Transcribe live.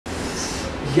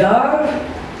यार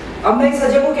अब मैं इस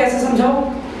अजय को कैसे समझाऊं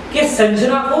कि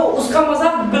संजना को उसका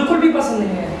मजाक बिल्कुल भी पसंद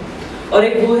नहीं है, और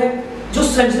एक वो है जो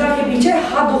संजना के पीछे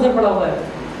हाथ धोकर पड़ा हुआ है।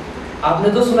 आपने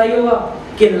तो सुना ही होगा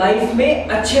कि लाइफ में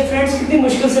अच्छे फ्रेंड्स कितनी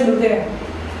मुश्किल से मिलते हैं,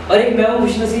 और एक मैं हूं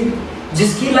खुशनसीब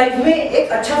जिसकी लाइफ में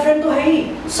एक अच्छा फ्रेंड तो है ही,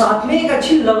 साथ में एक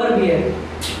अच्छी लवर भी है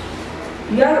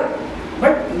यार।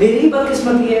 बट मेरी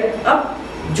बदकिस्मती है, अब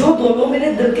जो दोनों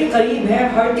मेरे दिल के करीब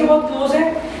हैं, हार्ट के बहुत क्लोज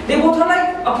हैं, they both are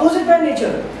like opposite by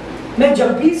nature. मैं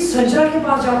जब भी संजना के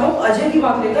पास जाता हूँ अजय की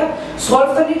बात लेकर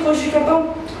सॉल्व करने की कोशिश करता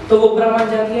हूँ तो वो बुरा मान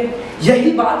जाती है।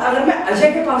 यही बात अगर मैं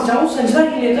अजय के पास जाऊँ संजना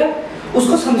की लेकर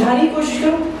उसको समझाने की कोशिश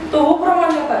करूँ तो वो बुरा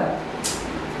मान जाता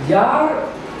है।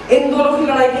 यार इन दोनों की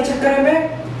लड़ाई के चक्कर में मैं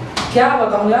क्या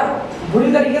बताऊँ यार,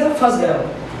 बुरी तरीके से फंस गया हूँ।